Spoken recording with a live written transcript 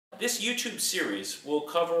This YouTube series will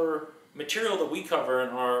cover material that we cover in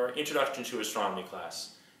our Introduction to Astronomy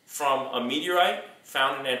class, from a meteorite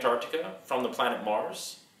found in Antarctica from the planet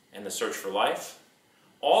Mars and the search for life,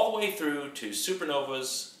 all the way through to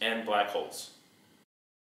supernovas and black holes.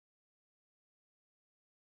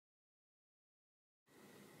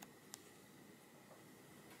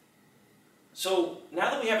 So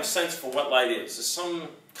now that we have a sense for what light is, there's some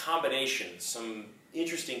combination, some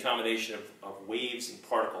interesting combination of waves and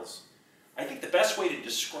particles. I think the best way to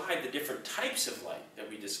describe the different types of light that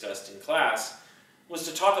we discussed in class was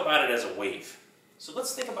to talk about it as a wave. So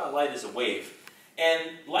let's think about light as a wave. And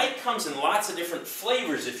light comes in lots of different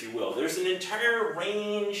flavors, if you will. There's an entire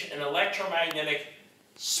range, an electromagnetic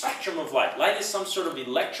spectrum of light. Light is some sort of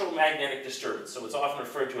electromagnetic disturbance, so it's often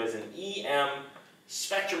referred to as an EM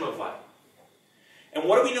spectrum of light. And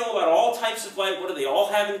what do we know about all types of light? What do they all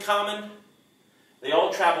have in common? They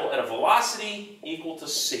all travel at a velocity equal to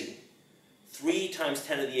c, 3 times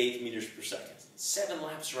 10 to the 8th meters per second. 7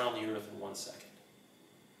 laps around the Earth in 1 second.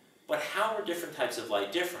 But how are different types of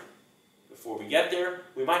light different? Before we get there,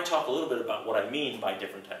 we might talk a little bit about what I mean by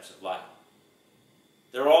different types of light.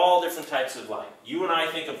 They're all different types of light. You and I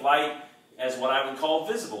think of light as what I would call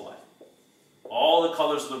visible light. All the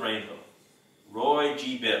colors of the rainbow. Roy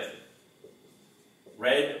G. Biv.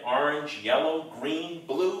 Red, orange, yellow, green,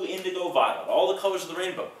 blue, indigo, violet. All the colors of the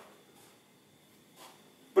rainbow.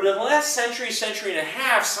 But in the last century, century and a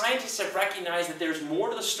half, scientists have recognized that there's more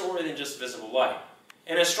to the story than just visible light.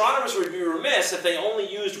 And astronomers would be remiss if they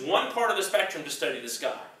only used one part of the spectrum to study the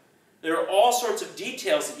sky. There are all sorts of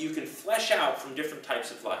details that you can flesh out from different types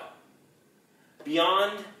of light.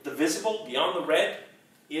 Beyond the visible, beyond the red,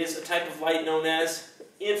 is a type of light known as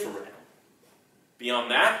infrared. Beyond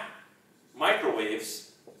that,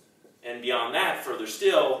 microwaves, and beyond that, further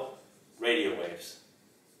still, radio waves.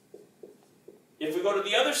 If we go to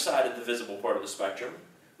the other side of the visible part of the spectrum,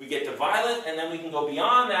 we get to violet, and then we can go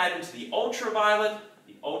beyond that into the ultraviolet,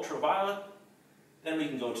 then we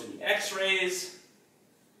can go to the X-rays,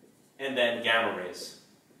 and then gamma rays.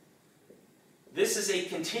 This is a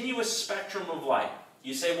continuous spectrum of light.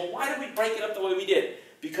 You say, well, why did we break it up the way we did?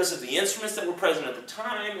 Because of the instruments that were present at the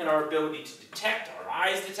time and our ability to detect. Our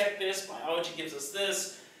eyes detect this, biology gives us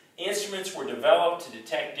this. Instruments were developed to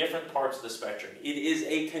detect different parts of the spectrum. It is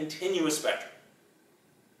a continuous spectrum.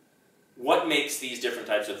 What makes these different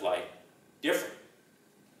types of light different?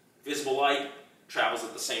 Visible light travels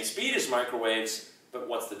at the same speed as microwaves, but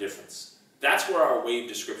what's the difference? That's where our wave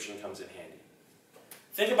description comes in handy.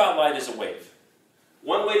 Think about light as a wave.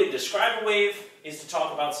 One way to describe a wave is to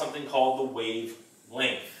talk about something called the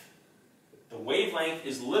wavelength. The wavelength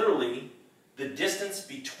is literally the distance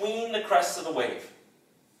between the crests of the wave.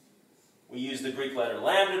 We use the Greek letter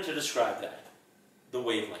lambda to describe that, the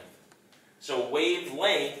wavelength. So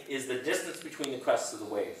wavelength is the distance between the crests of the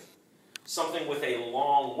wave. Something with a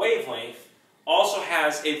long wavelength also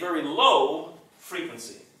has a very low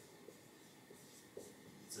frequency.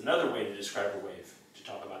 It's another way to describe a wave, to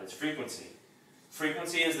talk about its frequency.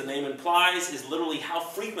 Frequency, as the name implies, is literally how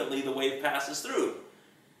frequently the wave passes through.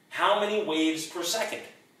 How many waves per second?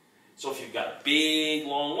 So if you've got a big,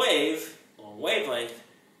 long wavelength,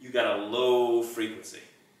 you've got a low frequency.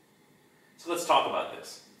 So let's talk about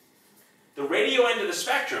this. The radio end of the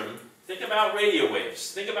spectrum, think about radio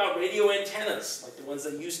waves. Think about radio antennas, like the ones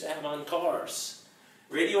they used to have on cars.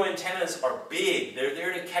 Radio antennas are big. They're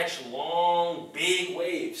there to catch long, big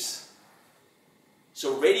waves.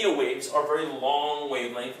 So radio waves are very long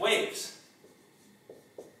wavelength waves.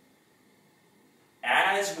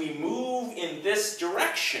 As we move in this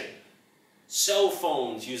direction, cell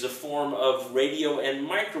phones use a form of radio and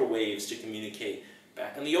microwaves to communicate.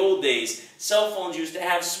 Back in the old days, cell phones used to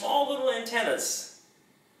have small little antennas.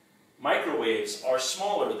 Microwaves are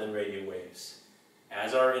smaller than radio waves,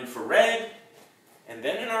 as are infrared. And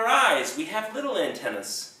then in our eyes, we have little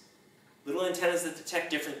antennas. Little antennas that detect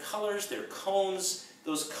different colors. They're cones.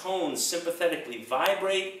 Those cones sympathetically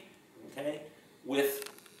vibrate, okay, with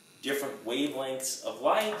different wavelengths of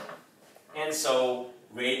light. And so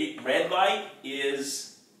red light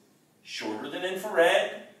is shorter than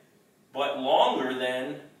infrared, but longer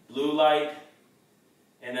than blue light,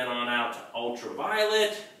 and then on out to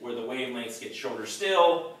ultraviolet, where the wavelengths get shorter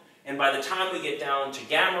still. And by the time we get down to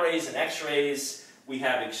gamma rays and X-rays, we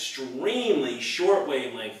have extremely short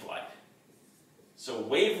wavelength light. So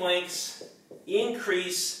wavelengths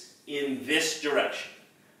increase in this direction.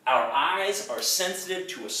 Our eyes are sensitive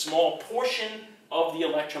to a small portion of the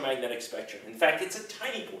electromagnetic spectrum. In fact, it's a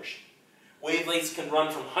tiny portion. Wavelengths can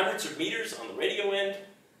run from hundreds of meters on the radio end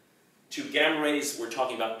to gamma rays, we're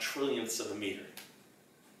talking about trillionths of a meter.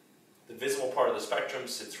 The visible part of the spectrum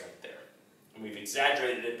sits right there. And we've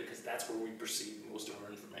exaggerated it because that's where we perceive most of our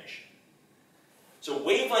information. So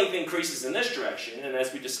wavelength increases in this direction, and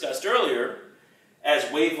as we discussed earlier,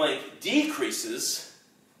 as wavelength decreases,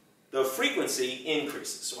 the frequency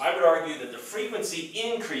increases. So I would argue that the frequency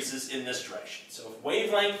increases in this direction. So if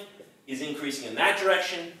wavelength is increasing in that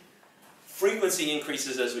direction, frequency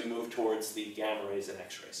increases as we move towards the gamma rays and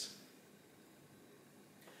X-rays.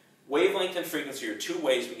 Wavelength and frequency are two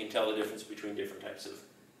ways we can tell the difference between different types of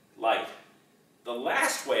light. The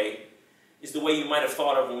last way is the way you might have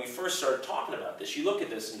thought of when we first started talking about this. You look at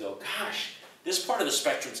this and go, gosh, this part of the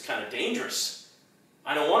spectrum is kind of dangerous.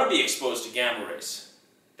 I don't want to be exposed to gamma rays.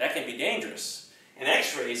 That can be dangerous. And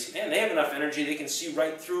X-rays, man, they have enough energy they can see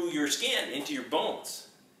right through your skin, into your bones.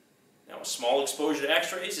 Now, a small exposure to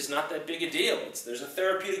X-rays is not that big a deal. There's a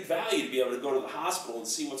therapeutic value to be able to go to the hospital and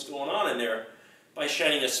see what's going on in there by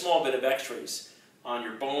shining a small bit of X-rays on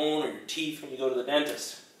your bone or your teeth when you go to the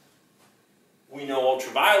dentist. We know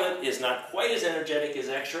ultraviolet is not quite as energetic as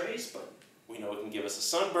X-rays, but we know it can give us a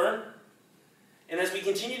sunburn. And as we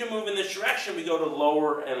continue to move in this direction, we go to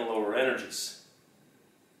lower and lower energies.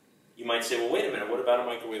 You might say, well, wait a minute, what about a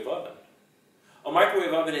microwave oven? A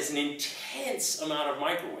microwave oven is an intense amount of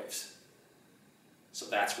microwaves. So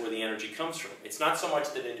that's where the energy comes from. It's not so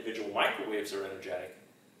much that individual microwaves are energetic,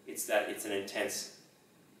 it's that it's an intense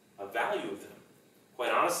value of them.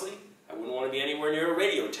 Quite honestly, I wouldn't want to be anywhere near a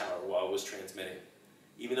radio tower while it was transmitting.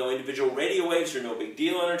 Even though individual radio waves are no big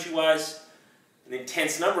deal energy-wise, an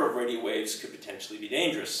intense number of radio waves could potentially be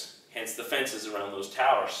dangerous, hence the fences around those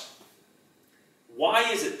towers.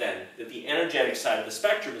 Why is it then that the energetic side of the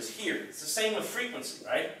spectrum is here? It's the same with frequency,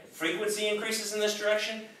 right? Frequency increases in this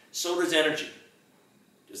direction, so does energy.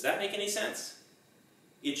 Does that make any sense?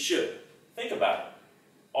 It should. Think about it.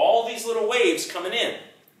 All these little waves coming in.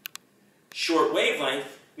 Short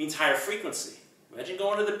wavelength means higher frequency. Imagine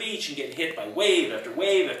going to the beach and getting hit by wave after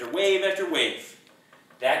wave after wave after wave.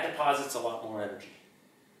 That deposits a lot more energy.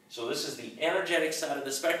 So this is the energetic side of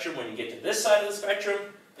the spectrum. When you get to this side of the spectrum,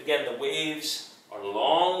 again, the waves are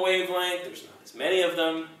long wavelength, there's not as many of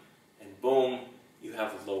them, and boom, you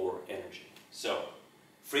have lower energy. So,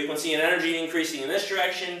 frequency and energy increasing in this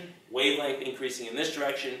direction, wavelength increasing in this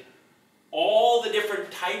direction, all the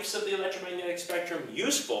different types of the electromagnetic spectrum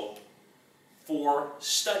useful for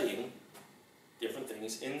studying different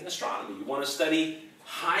things in astronomy. You want to study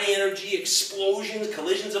high energy explosions,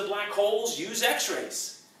 collisions of black holes, use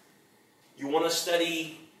X-rays. You want to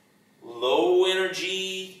study low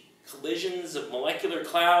energy collisions of molecular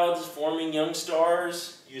clouds forming young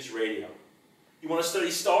stars, use radio. You want to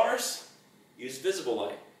study stars? Use visible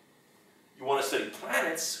light. You want to study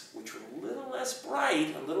planets, which are a little less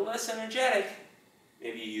bright, a little less energetic,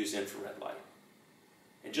 maybe you use infrared light.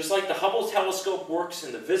 And just like the Hubble telescope works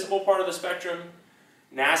in the visible part of the spectrum,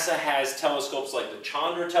 NASA has telescopes like the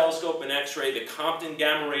Chandra telescope in X-ray, the Compton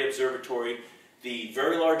Gamma Ray Observatory, the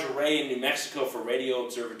Very Large Array in New Mexico for radio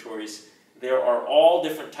observatories. There are all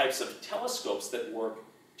different types of telescopes that work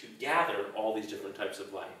to gather all these different types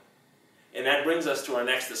of light. And that brings us to our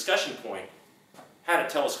next discussion point. How do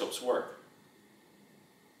telescopes work?